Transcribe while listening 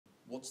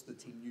What's the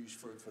team news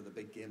for the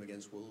big game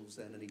against Wolves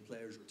then? Any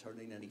players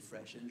returning, any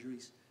fresh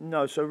injuries?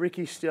 No, so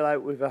Ricky's still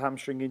out with a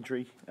hamstring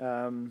injury.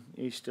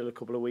 He's still a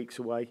couple of weeks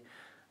away.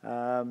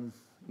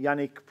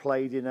 Yannick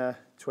played in a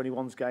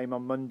 21s game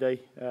on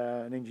Monday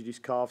and injured his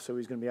calf, so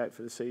he's going to be out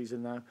for the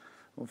season now.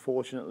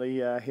 Unfortunately,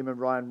 him and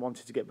Ryan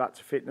wanted to get back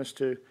to fitness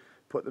to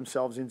put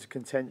themselves into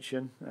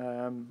contention.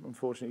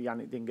 Unfortunately,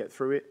 Yannick didn't get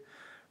through it.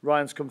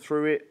 Ryan's come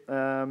through it,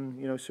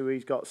 so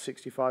he's got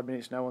 65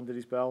 minutes now under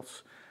his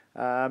belt.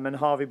 And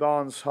Harvey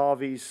Barnes,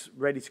 Harvey's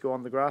ready to go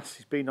on the grass.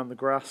 He's been on the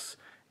grass.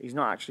 He's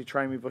not actually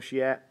trained with us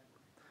yet.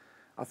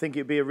 I think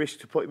it'd be a risk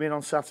to put him in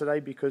on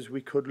Saturday because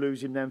we could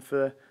lose him then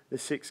for the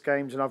 6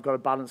 games, and I've got to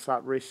balance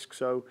that risk.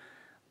 So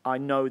I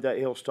know that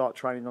he'll start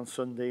training on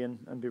Sunday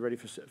and be ready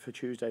for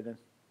Tuesday then.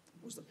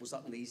 Was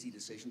that an easy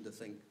decision to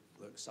think,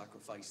 look,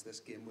 sacrifice this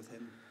game with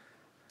him,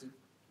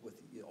 with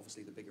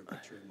obviously the bigger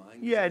picture in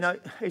mind? Yeah, no,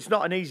 it's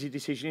not an easy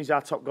decision. He's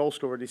our top goal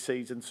scorer this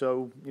season,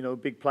 so, a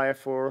big player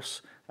for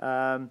us.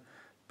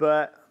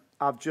 But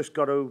I've just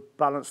got to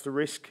balance the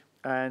risk,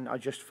 and I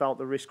just felt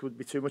the risk would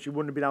be too much. He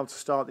wouldn't have been able to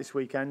start this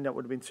weekend. That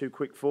would have been too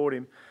quick for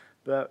him.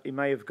 But he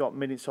may have got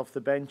minutes off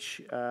the bench,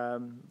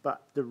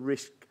 but the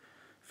risk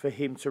for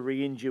him to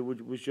re-injure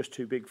was just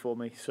too big for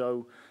me.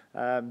 So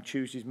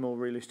Tuesday's more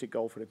realistic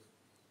goal for him.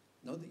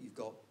 Now that you've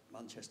got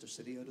Manchester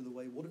City out of the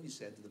way, what have you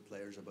said to the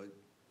players about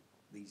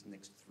these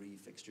next 3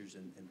 fixtures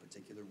in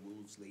particular,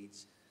 Wolves,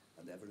 Leeds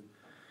and Everton?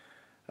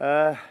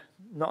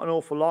 Not an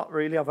awful lot,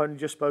 really. I've only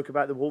just spoke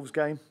about the Wolves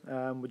game.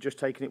 We're just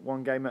taking it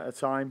one game at a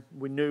time.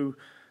 We knew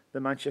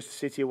the Manchester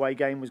City away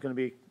game was going to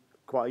be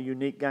quite a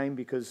unique game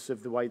because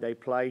of the way they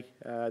play,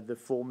 the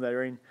form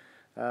they're in,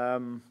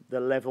 the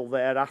level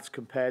they're at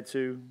compared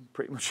to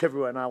pretty much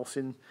everyone else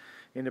in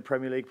the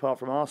Premier League apart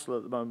from Arsenal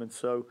at the moment.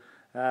 So,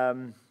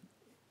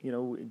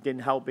 it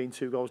didn't help being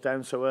 2 goals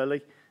down so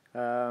early.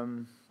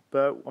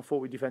 But I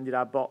thought we defended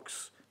our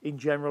box in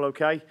general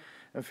okay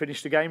and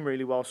finished the game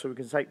really well, so we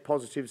can take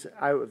positives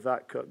out of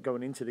that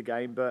going into the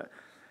game. But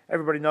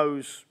everybody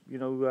knows,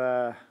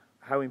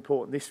 how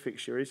important this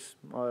fixture is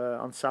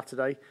on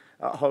Saturday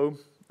at home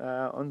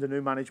under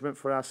new management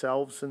for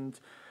ourselves, and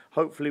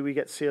hopefully we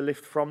get to see a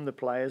lift from the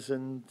players,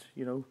 and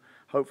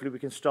hopefully we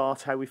can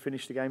start how we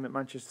finished the game at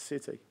Manchester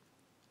City.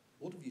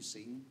 What have you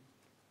seen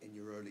in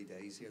your early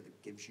days here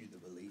that gives you the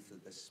belief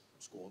that this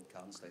squad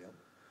can stay up?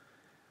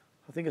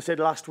 I think I said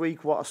last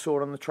week what I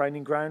saw on the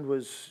training ground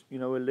was, a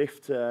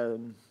lift,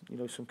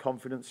 some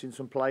confidence in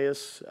some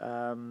players,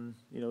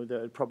 that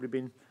had probably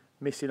been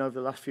missing over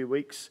the last few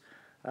weeks.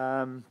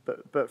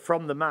 But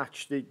from the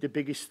match, the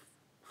biggest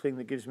thing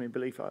that gives me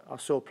belief, I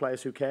saw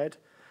players who cared.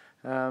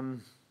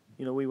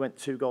 We went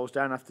 2 goals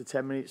down after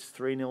 10 minutes,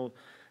 3-0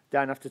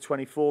 down after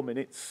 24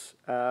 minutes.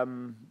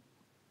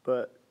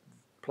 But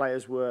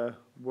players were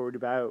worried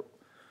about.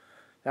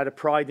 They had a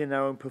pride in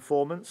their own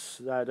performance.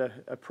 They had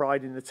a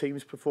pride in the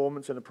team's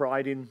performance and a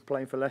pride in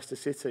playing for Leicester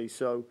City.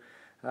 So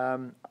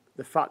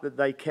the fact that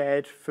they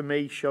cared, for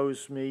me,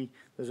 shows me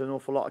there's an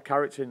awful lot of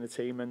character in the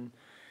team. And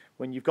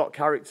when you've got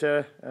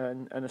character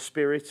and a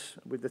spirit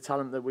with the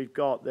talent that we've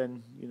got,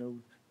 then,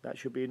 that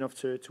should be enough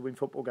to win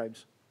football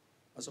games.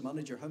 As a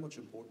manager, how much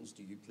importance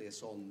do you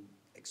place on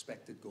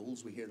expected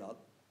goals? We hear that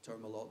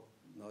term a lot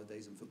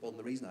nowadays in football. And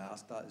the reason I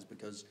ask that is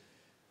because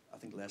I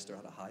think Leicester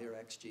had a higher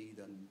XG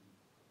than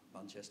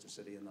Manchester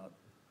City in that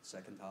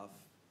second half,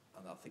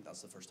 and I think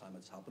that's the first time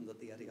it's happened at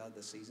the Etihad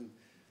this season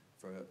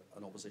for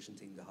an opposition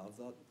team to have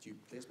that. Do you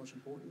place much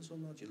importance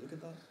on that? Do you look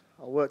at that?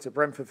 I worked at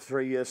Brentford for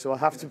 3 years, so I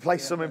have to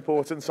place some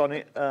importance on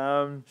it.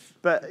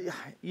 But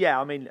yeah,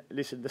 I mean,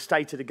 listen, the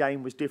state of the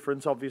game was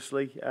different,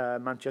 obviously.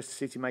 Manchester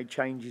City made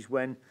changes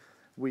when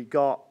we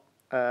got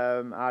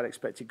our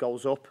expected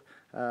goals up.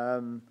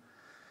 For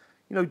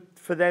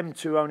them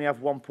to only have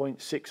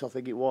 1.6, I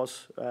think it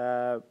was,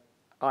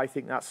 I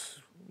think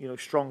that's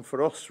strong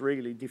for us,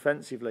 really,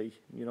 defensively.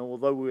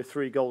 Although we were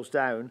 3 goals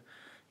down,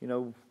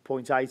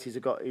 0.8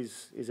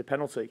 is a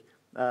penalty.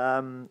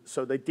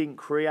 So they didn't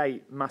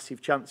create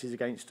massive chances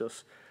against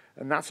us.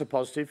 And that's a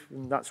positive,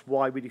 and that's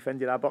why we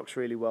defended our box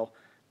really well.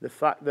 The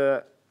fact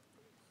that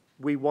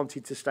we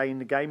wanted to stay in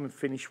the game and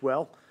finish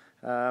well,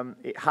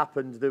 it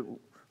happened that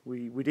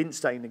we didn't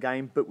stay in the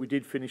game, but we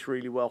did finish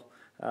really well.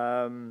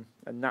 And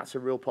that's a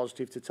real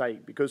positive to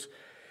take because,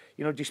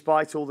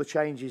 despite all the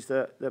changes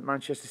that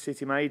Manchester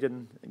City made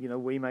and,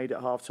 we made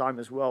at half-time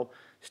as well,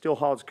 still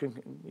hard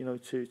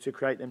to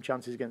create them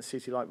chances against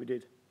City like we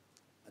did.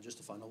 And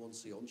just a final one,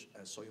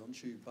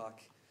 Soyuncu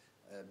back.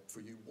 For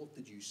you, what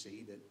did you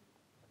see that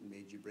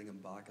made you bring him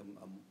back, and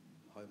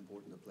how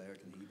important a player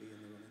can he be in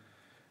the running?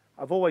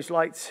 I've always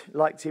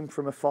liked him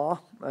from afar.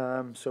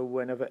 So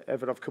whenever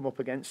I've come up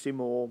against him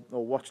or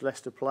watched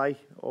Leicester play,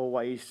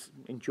 always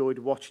enjoyed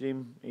watching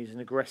him. He's an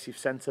aggressive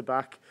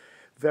centre-back.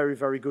 Very,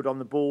 very good on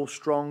the ball,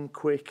 strong,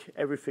 quick,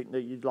 everything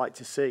that you'd like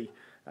to see.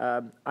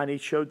 And he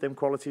showed them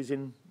qualities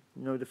in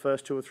the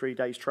first 2 or 3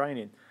 days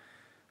training.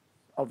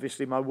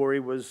 Obviously, my worry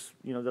was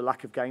the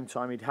lack of game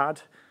time he'd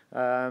had.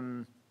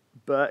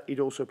 But he'd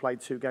also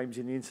played 2 games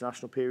in the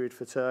international period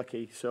for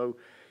Turkey. So,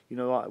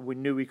 we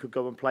knew he could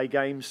go and play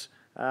games.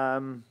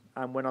 And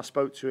when I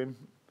spoke to him,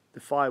 the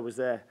fire was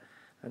there.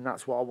 And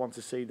that's what I want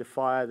to see, the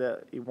fire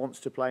that he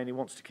wants to play and he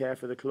wants to care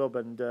for the club.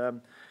 And,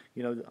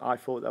 I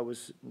thought that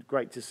was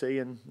great to see,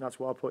 and that's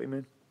why I put him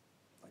in.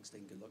 Thanks,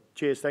 Dean. Good luck.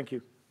 Cheers, thank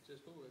you.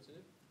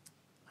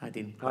 Hi,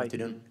 Dean. Good Hi.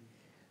 afternoon.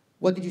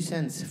 What did you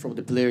sense from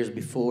the players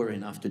before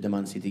and after the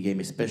Man City game,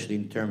 especially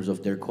in terms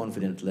of their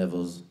confidence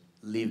levels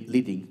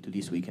leading to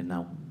this weekend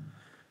now?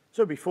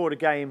 So before the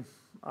game,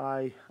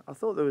 I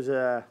thought there was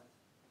an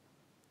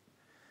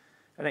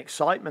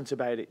excitement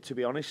about it, to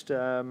be honest.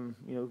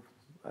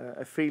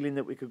 A feeling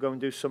that we could go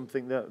and do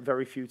something that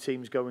very few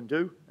teams go and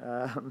do.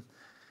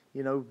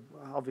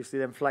 Obviously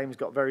them flames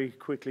got very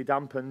quickly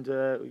dampened,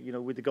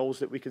 with the goals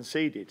that we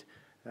conceded.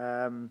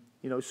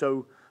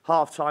 So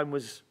half-time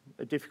was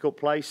a difficult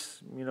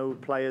place.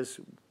 Players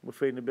were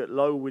feeling a bit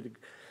low with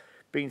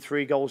being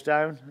 3 goals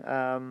down.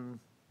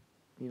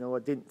 I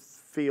didn't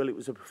feel it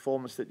was a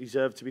performance that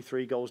deserved to be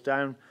 3 goals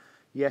down.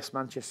 Yes,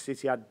 Manchester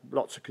City had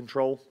lots of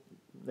control.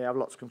 They have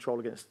lots of control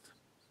against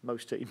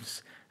most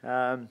teams.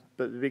 But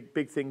the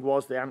big thing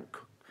was they hadn't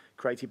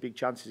created big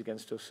chances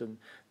against us, and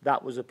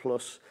that was a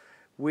plus.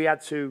 We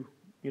had to,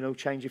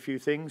 change a few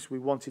things. We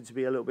wanted to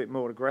be a little bit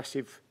more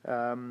aggressive,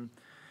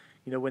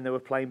 when they were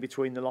playing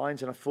between the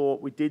lines, and I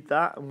thought we did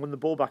that and won the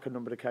ball back a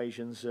number of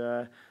occasions.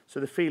 So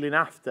the feeling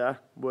after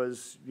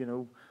was,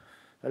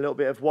 a little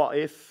bit of what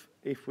if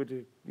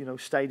we'd,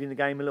 stayed in the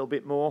game a little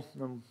bit more,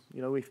 and,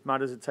 if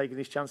Madders had taken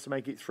his chance to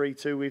make it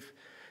 3-2 with,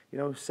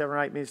 7 or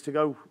 8 minutes to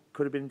go,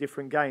 could have been a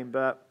different game.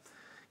 But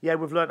yeah,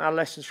 we've learnt our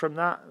lessons from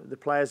that. The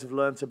players have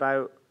learnt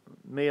about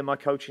me and my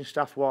coaching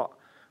staff what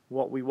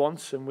we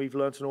want, and we've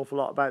learnt an awful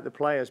lot about the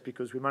players,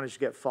 because we managed to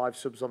get 5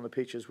 subs on the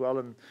pitch as well,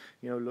 and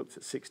looked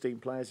at 16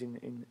 players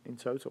in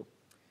total.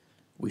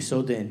 We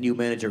saw the new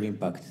manager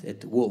impact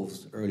at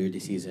Wolves earlier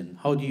this season.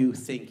 How do you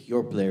think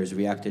your players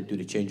reacted to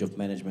the change of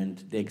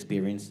management they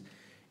experienced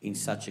in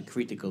such a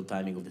critical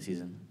timing of the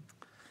season?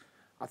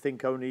 I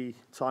think only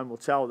time will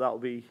tell. That'll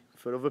be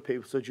for other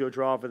people to judge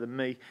rather than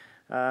me.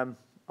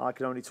 I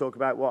can only talk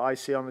about what I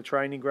see on the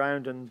training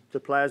ground, and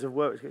the players have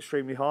worked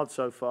extremely hard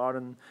so far,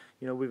 and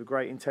with a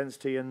great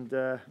intensity and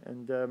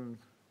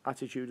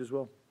attitude as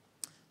well.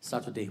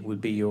 Saturday will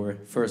be your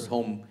first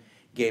home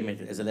game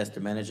as a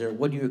Leicester manager.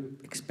 What do you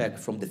expect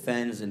from the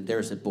fans and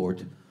their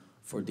support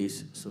for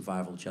this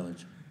survival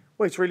challenge?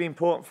 Well, it's really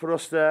important for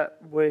us that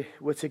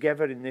we're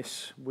together in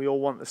this. We all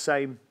want the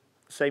same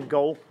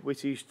goal,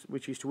 which is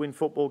to win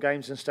football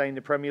games and stay in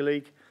the Premier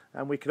League,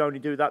 and we can only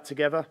do that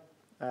together.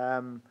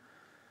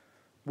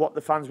 What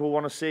the fans will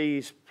want to see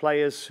is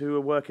players who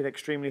are working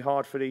extremely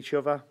hard for each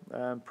other,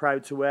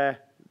 proud to wear,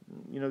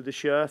 the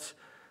shirt,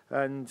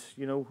 and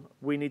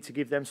we need to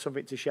give them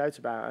something to shout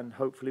about, and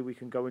hopefully we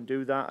can go and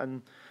do that.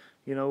 And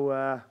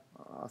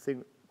I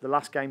think the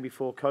last game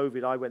before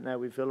COVID, I went there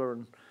with Villa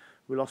and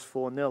we lost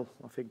 4-0.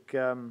 I think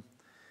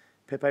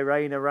Pepe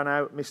Reina ran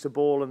out, missed a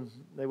ball, and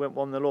they went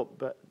 1-0 up.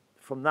 But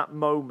from that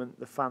moment,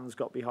 the fans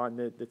got behind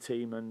the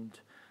team, and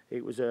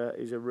it was a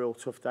real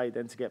tough day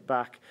then to get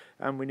back,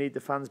 and we need the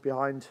fans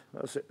behind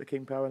us at the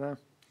King Power now.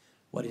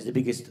 What is the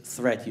biggest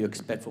threat you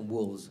expect from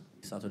Wolves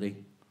Saturday?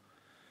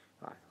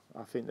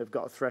 I think they've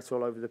got a threat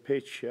all over the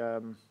pitch.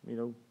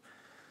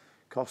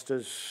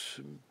 Costa's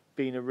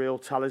been a real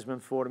talisman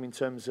for them in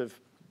terms of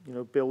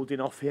building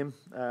off him,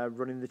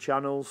 running the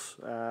channels,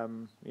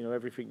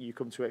 everything you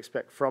come to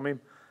expect from him.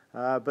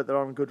 But they're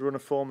on a good run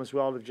of form as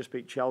well. They've just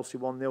beat Chelsea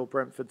 1-0,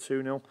 Brentford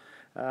 2-0.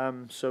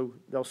 So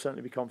they'll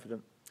certainly be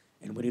confident.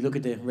 And when you look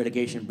at the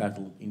relegation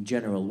battle in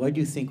general, why do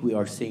you think we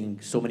are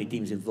seeing so many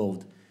teams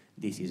involved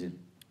this season?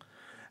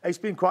 It's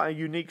been quite a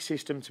unique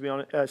season, to be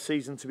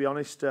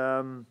honest.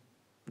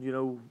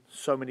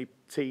 So many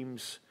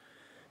teams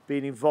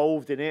being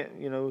involved in it.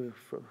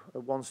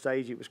 At one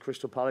stage it was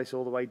Crystal Palace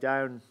all the way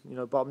down.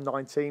 Bottom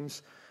 9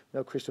 teams.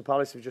 Crystal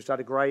Palace have just had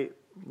a great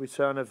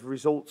return of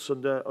results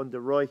under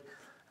Roy.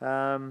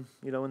 And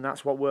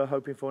that's what we're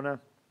hoping for now.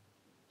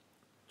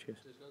 Cheers.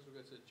 We'll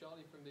go to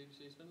Charlie from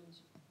BBC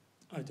Finlands.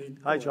 Hi, Dean.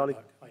 Hi, Charlie.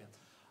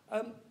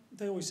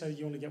 They always say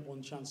you only get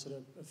one chance at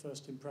a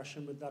first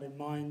impression. With that in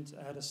mind,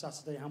 ahead of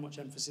Saturday, how much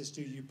emphasis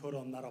do you put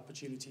on that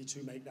opportunity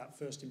to make that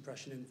first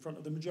impression in front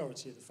of the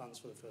majority of the fans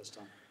for the first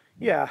time?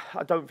 Yeah,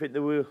 I don't think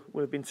there would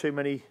have been too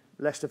many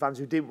Leicester fans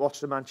who didn't watch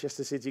the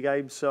Manchester City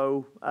game.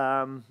 So,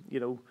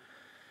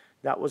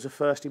 that was a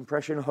first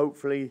impression.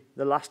 Hopefully,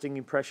 the lasting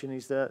impression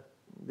is that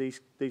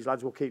these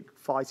lads will keep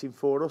fighting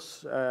for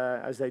us,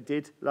 as they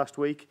did last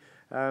week.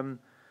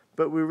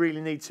 But we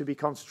really need to be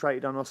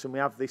concentrated on us, and we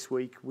have this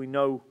week. We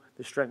know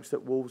the strengths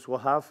that Wolves will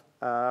have,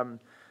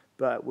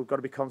 but we've got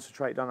to be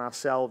concentrated on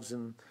ourselves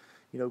and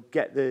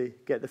get the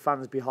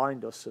fans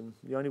behind us. And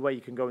the only way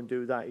you can go and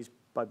do that is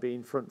by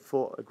being front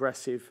foot,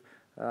 aggressive,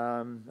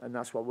 and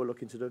that's what we're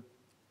looking to do.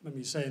 When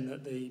you're saying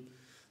that the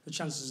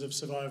chances of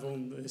survival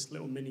in this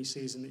little mini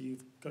season that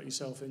you've got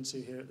yourself into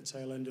here at the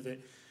tail end of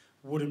it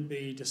wouldn't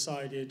be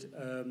decided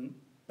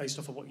based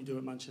off of what you do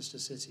at Manchester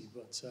City,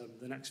 but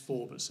the next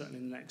 4, but certainly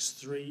the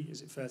next 3,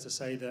 is it fair to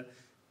say that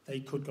they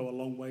could go a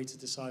long way to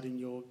deciding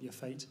your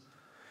fate?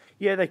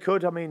 Yeah, they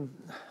could. I mean,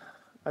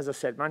 as I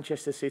said,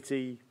 Manchester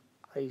City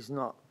is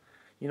not.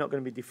 You're not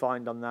going to be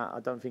defined on that. I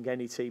don't think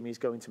any team is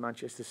going to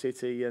Manchester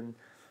City. And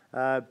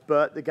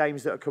but the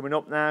games that are coming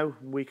up now,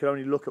 we can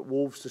only look at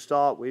Wolves to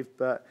start with.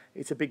 But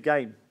it's a big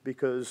game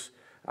because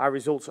our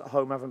results at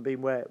home haven't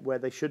been where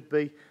they should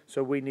be.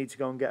 So we need to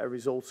go and get a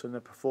result and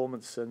a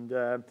performance.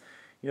 And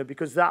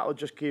because that will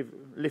just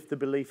lift the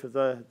belief of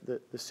the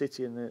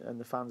city and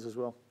the fans as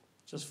well.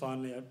 Just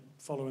finally,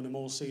 following them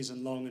all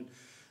season long, and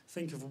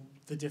think of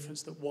the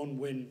difference that one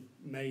win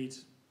made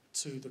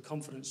to the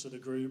confidence of the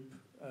group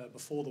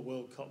before the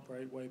World Cup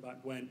break way back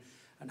when,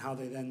 and how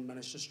they then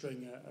managed to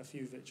string a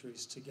few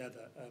victories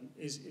together.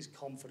 Is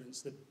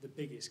confidence the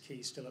biggest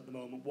key still at the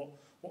moment?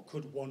 What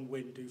could one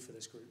win do for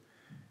this group?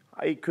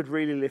 It could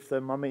really lift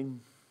them. I mean,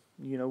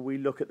 we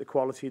look at the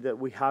quality that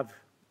we have,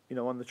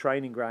 on the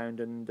training ground,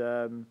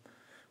 and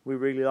we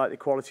really like the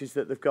qualities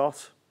that they've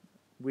got.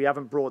 We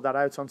haven't brought that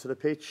out onto the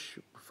pitch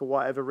for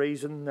whatever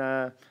reason.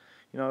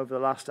 Over the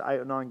last 8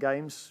 or 9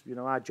 games,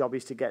 our job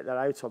is to get that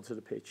out onto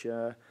the pitch.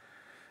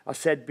 I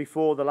said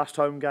before the last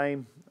home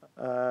game,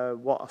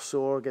 what I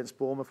saw against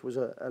Bournemouth was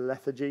a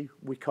lethargy.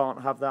 We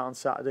can't have that on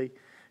Saturday.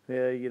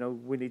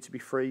 We need to be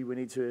free. We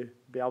need to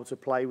be able to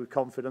play with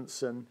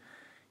confidence. And,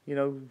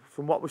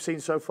 from what we've seen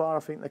so far, I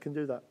think they can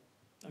do that.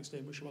 Thanks,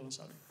 Dean. Wish you well on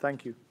Saturday.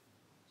 Thank you.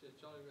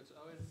 Charlie, it's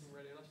Owen from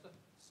Radio Leicester.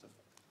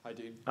 Hi,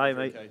 Dean. Hi,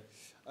 mate. Okay.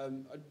 I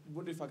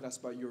wonder if I could ask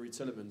about Yuri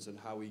Tillemans and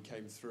how he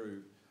came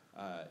through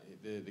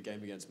the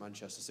game against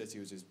Manchester City.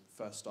 It was his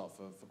first start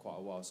for quite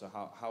a while. So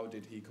how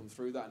did he come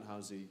through that, and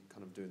how's he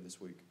kind of doing this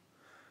week?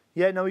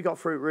 Yeah, no, he got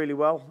through it really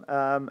well,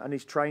 and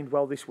he's trained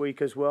well this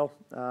week as well.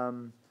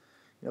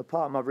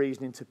 Part of my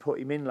reasoning to put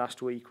him in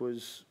last week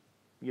was,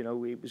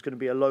 it was going to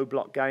be a low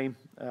block game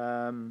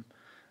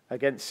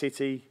against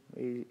City.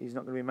 He's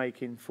not going to be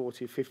making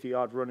 40 or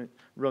 50-yard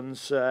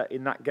runs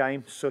in that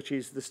game, such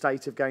is the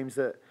state of games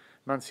that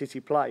Man City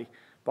play.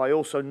 But I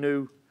also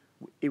knew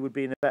he would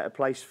be in a better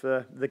place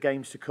for the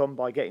games to come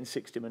by getting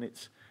 60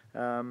 minutes.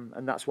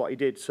 And that's what he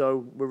did.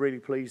 So we're really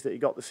pleased that he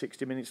got the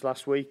 60 minutes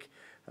last week.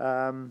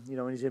 And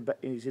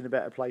he's in a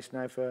better place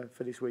now for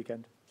this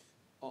weekend.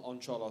 On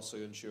Charles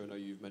Soyuncu, I know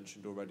you've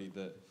mentioned already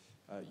that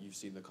you've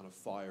seen the kind of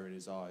fire in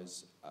his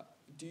eyes.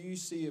 Do you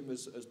see him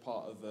as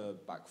part of a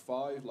back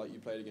five like you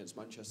played against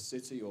Manchester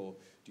City, or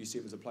do you see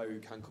him as a player who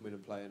can come in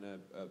and play in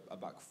a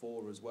back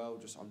four as well?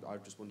 I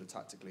just wonder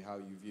tactically how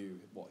you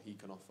view what he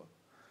can offer.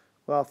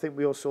 Well, I think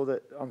we all saw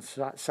that on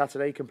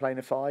Saturday he can play in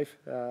a 5,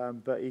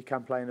 but he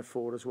can play in a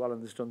 4 as well,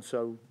 and has done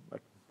so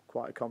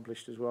quite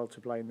accomplished as well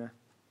to play in there.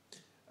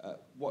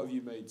 What have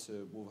you made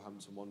to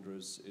Wolverhampton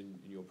Wanderers in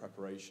your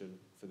preparation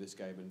for this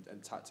game,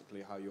 and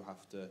tactically how you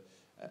have to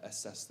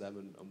assess them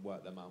and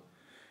work them out?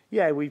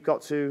 Yeah, we've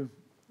got to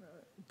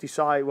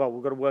decide. Well,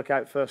 we've got to work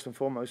out first and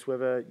foremost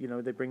whether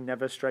they bring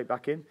Neves straight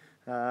back in.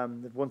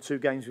 They've won 2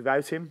 games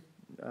without him.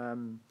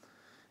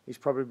 He's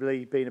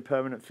probably been a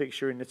permanent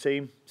fixture in the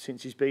team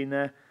since he's been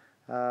there.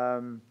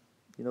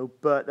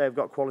 But they've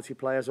got quality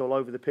players all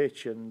over the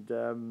pitch,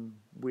 and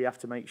we have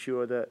to make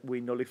sure that we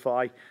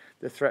nullify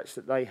the threats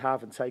that they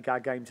have and take our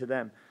game to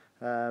them.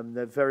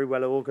 They're very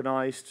well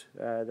organised.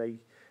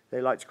 They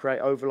like to create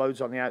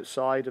overloads on the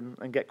outside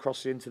and get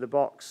crosses into the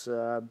box.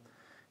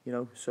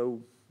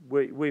 So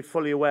we're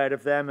fully aware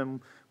of them,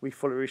 and we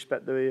fully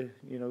respect the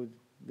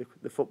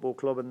football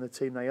club and the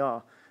team they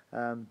are.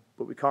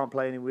 But we can't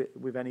play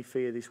with any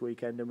fear this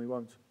weekend, and we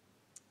won't.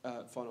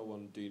 Final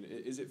one, Dean.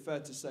 Is it fair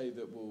to say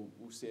that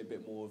we'll see a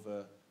bit more of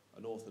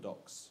an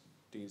orthodox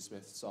Dean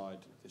Smith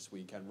side this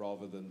weekend,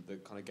 rather than the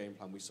kind of game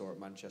plan we saw at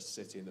Manchester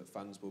City, and that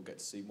fans will get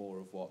to see more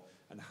of what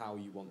and how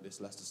you want this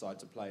Leicester side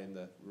to play in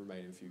the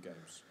remaining few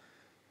games?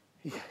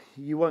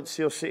 You won't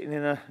see us sitting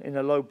in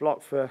a low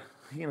block for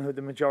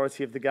the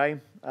majority of the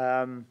game,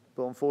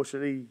 but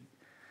unfortunately,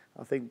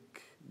 I think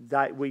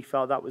that we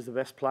felt that was the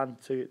best plan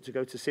to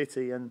go to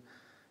City, and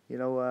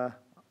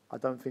I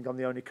don't think I'm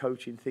the only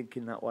coach in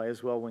thinking that way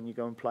as well when you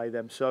go and play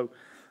them. So,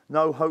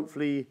 no,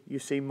 hopefully you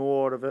see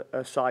more of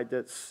a side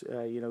that's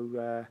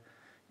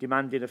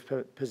demanding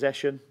of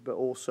possession, but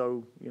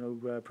also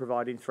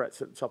providing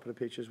threats at the top of the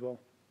pitch as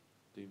well.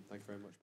 Dean, thank you very much.